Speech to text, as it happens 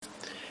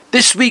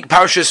This week,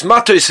 Parshas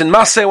Matos, and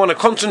Maseh, I want to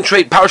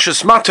concentrate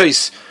Parshas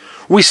Matos.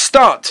 We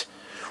start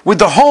with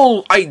the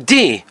whole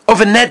idea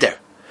of a neder.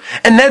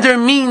 A neder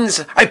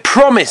means I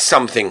promise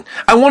something,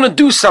 I want to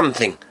do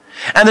something.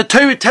 And the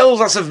Torah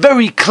tells us a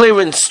very clear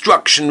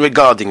instruction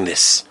regarding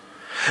this.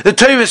 The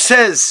Torah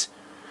says,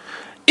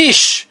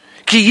 Ish,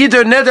 ki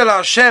yider neder la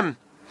Hashem,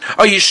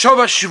 or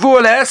yishova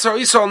shvur le'eser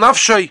isol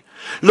nafshoy,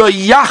 lo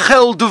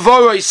yachel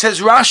dvoroi,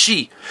 says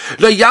Rashi,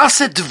 lo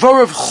yaseh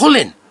dvorov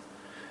chulin.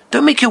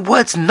 Don't make your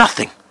words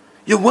nothing.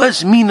 Your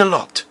words mean a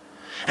lot.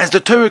 As the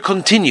Torah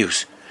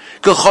continues,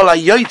 K'chol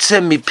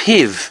hayotzeh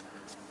mipiv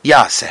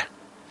yaseh.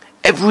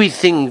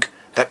 Everything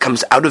that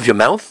comes out of your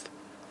mouth,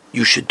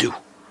 you should do.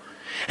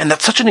 And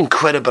that's such an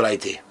incredible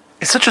idea.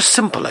 It's such a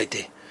simple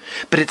idea.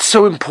 But it's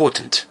so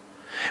important.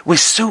 We're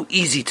so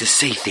easy to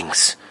say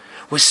things.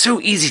 We're so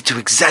easy to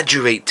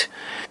exaggerate,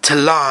 to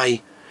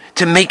lie,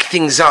 to make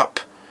things up.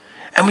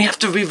 And we have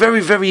to be very,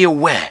 very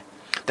aware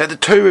that the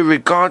Torah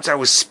regards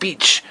our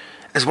speech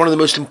as one of the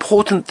most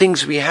important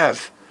things we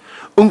have.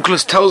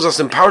 Onkelos tells us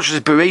in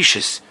Parshas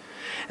Bereishis,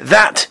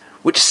 that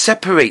which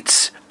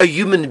separates a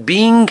human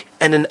being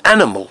and an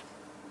animal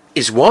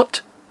is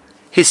what?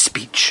 His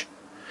speech.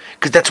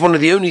 Because that's one of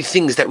the only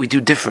things that we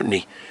do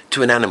differently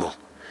to an animal.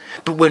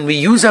 But when we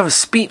use our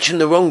speech in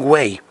the wrong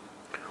way,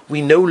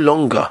 we no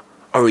longer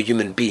are a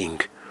human being.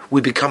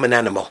 We become an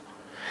animal.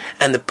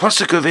 And the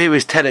Pasuk over here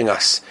is telling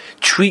us,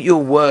 treat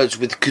your words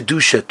with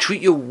kedusha,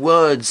 treat your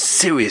words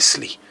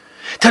seriously.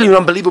 Tell you an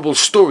unbelievable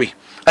story.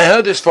 I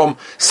heard this from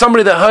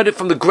somebody that heard it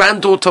from the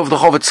granddaughter of the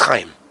Chofetz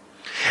Chaim.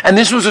 And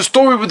this was a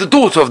story with the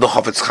daughter of the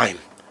Chofetz Chaim.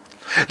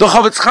 The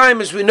Chofetz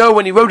Chaim, as we know,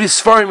 when he wrote his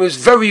Sfarim, was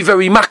very,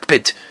 very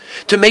makpid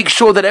to make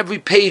sure that every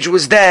page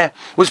was there,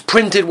 was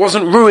printed,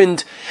 wasn't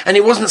ruined, and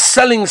he wasn't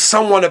selling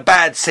someone a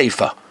bad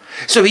sefer.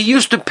 So he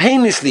used to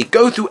painlessly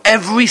go through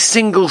every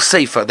single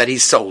sefer that he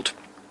sold.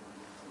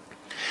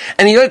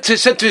 And he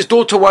said to his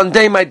daughter one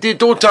day, my dear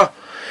daughter,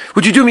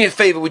 would you do me a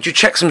favor? Would you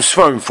check some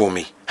Sfarim for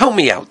me? Help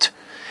me out.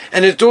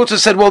 And his daughter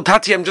said, well,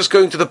 Tati, I'm just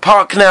going to the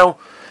park now.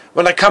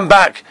 When I come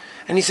back.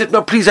 And he said,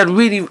 no, please, I'd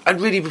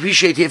really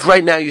appreciate it if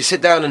right now you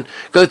sit down and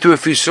go through a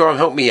few Sfarim,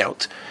 help me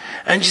out.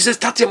 And she says,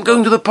 Tati, I'm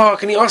going to the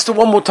park. And he asked her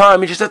one more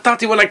time. And she said,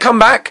 Tati, when I come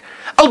back,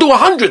 I'll do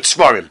 100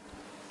 Sfarim.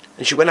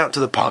 And she went out to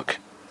the park.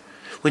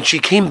 When she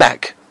came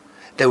back,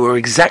 there were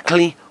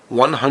exactly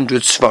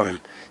 100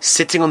 Sfarim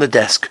sitting on the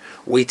desk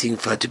waiting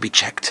for her to be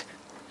checked.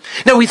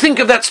 Now we think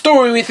of that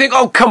story and we think,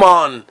 oh, come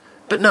on.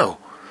 But no,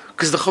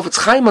 because the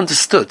Chofetz Chaim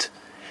understood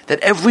that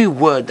every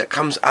word that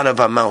comes out of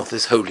our mouth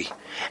is holy.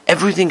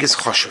 Everything is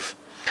choshev.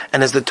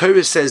 And as the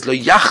Torah says, Lo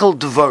yachel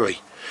dvoroi,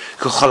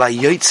 k'chol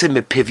hayotzeh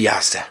mipiv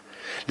yaseh.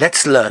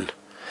 Let's learn.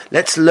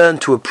 Let's learn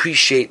to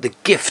appreciate the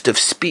gift of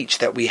speech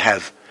that we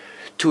have.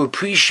 To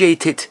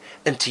appreciate it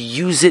and to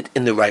use it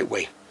in the right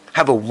way.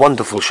 Have a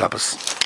wonderful Shabbos.